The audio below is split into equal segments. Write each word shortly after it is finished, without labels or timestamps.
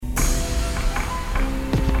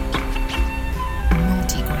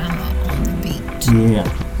Yeah,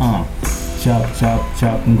 chap chap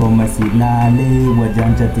chap, ngoma silale,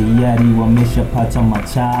 wajanja tayari wameshapata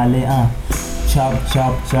machale. Chap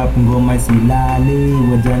chap chap, ngoma silale,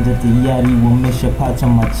 wajanja tayari wameshapata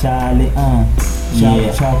machale.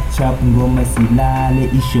 Chap chap chap, ngoma silale,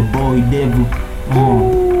 it's your boy Devu.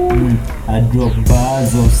 I drop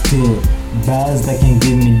bars of steel, bars that can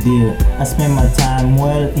give me deal. I spend my time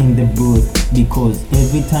well in the booth, because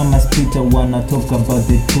every time I spit I wanna talk about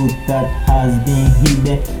the truth that has been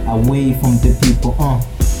hidden away from the people.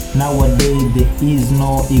 Nowadays there is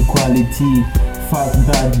no equality. Fuck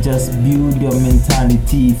that, just build your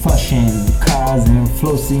mentality. Fashion, cars and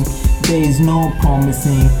flossing, there is no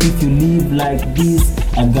promising. If you live like this,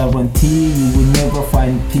 I guarantee you will never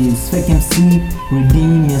find peace. Fake MC,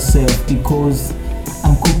 redeem yourself, because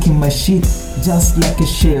I'm cooking my shit just like a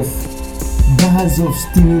chef. Bars of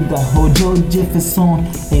steel, the Hojo Jefferson.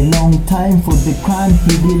 A long time for the crime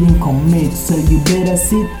he didn't commit. So you better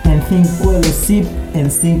sit and think well, or sip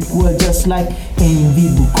and think well, just like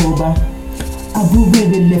A.V. Bukoba. I've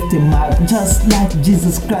already left a mark, just like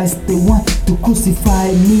Jesus Christ. They want to crucify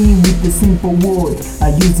me with a simple word.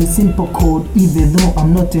 I use a simple code, even though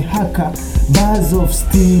I'm not a hacker. Bars of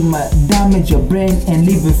steel might damage your brain and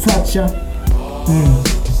leave a fracture.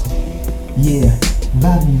 Yeah,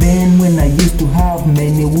 back then when I used to have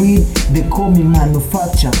many weed, they call me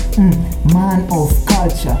manufacture, man of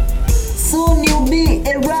culture. Soon you'll be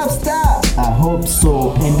a rap star, I hope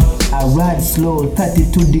so. And I ride slow,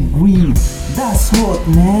 32 degrees. That's hot,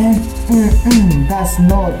 man. That's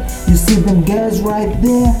not. You see them girls right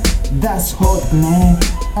there? That's hot, man.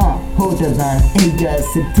 Hotter than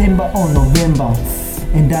August, September or November.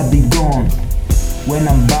 And I'll be gone. When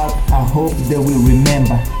I'm back, I hope they will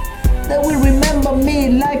remember. They will remember me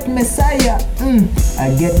like Messiah.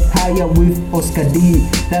 I get higher with Oscar D.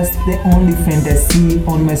 That's the only friend I see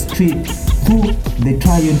on my street. Through the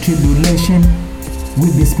trial and tribulation,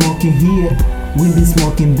 we be smoking here, we be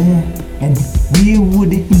smoking there, and we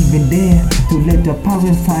wouldn't even dare to let our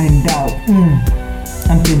parents find out.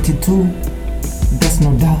 I'm 22, that's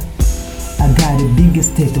no doubt. I got a bigger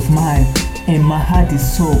state of mind, and my heart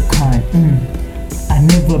is so kind. I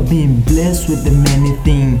never been blessed with the many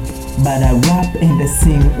things, but I rap and I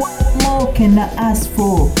sing. What more can I ask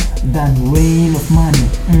for than rain of money?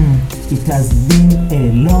 It has been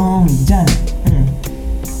a long journey.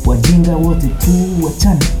 Wajinga wote tu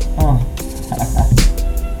wachane.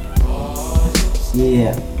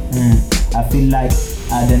 Yeah, I feel like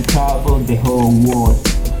I done traveled the whole world.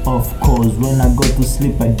 Of course, when I go to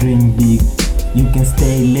sleep I dream big. You can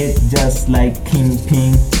stay late just like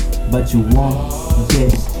Kingpin, but you won't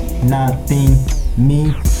get nothing.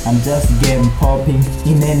 Me, I'm just getting popping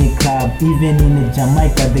in any club, even in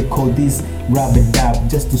Jamaica they call this rubber dub.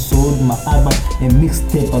 Just to sold my album and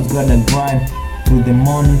mixtape, I gotta grind to the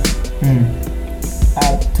morning,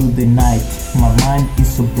 up to the night. My mind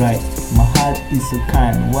is so bright, my heart is so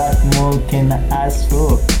kind. What more can I ask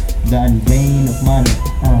for than rain of money?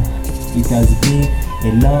 It has been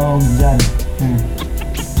a long journey.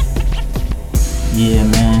 Yeah,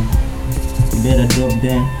 man, you better drop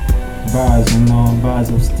them bars, you know, bars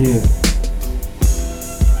of steel,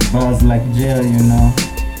 bars like jail, you know.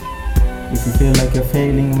 If you feel like you're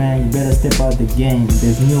failing, man, you better step out the game.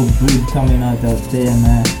 There's new breed coming out there,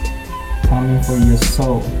 man, coming for your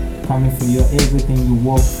soul, coming for your everything you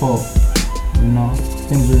work for, you know.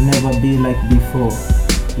 Things will never be like before.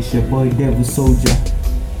 It's your boy Devu Soja,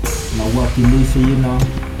 nawakilisha, you know,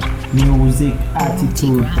 music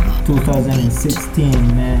attitude 2016,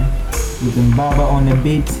 man. With Mbaba on the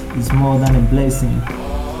beat, it's more than a blessing.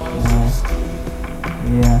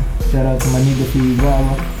 Yeah, shout out to my nigga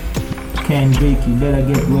Fivala, Kendrick, you better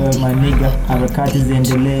get well, my nigga. Harakati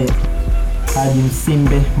ziendelee. Haji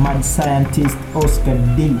Msimbe, mad scientist, Oscar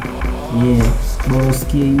D. Yeah,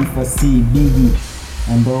 Boroskie, Ifasi, Biggie,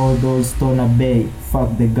 and all those Stoner Bay.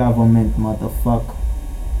 Fuck the government, motherfucker.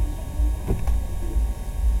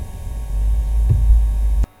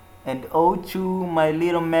 And Ochu, my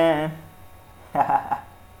little man.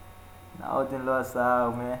 Na wote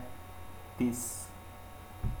niliwasahau, man. Peace.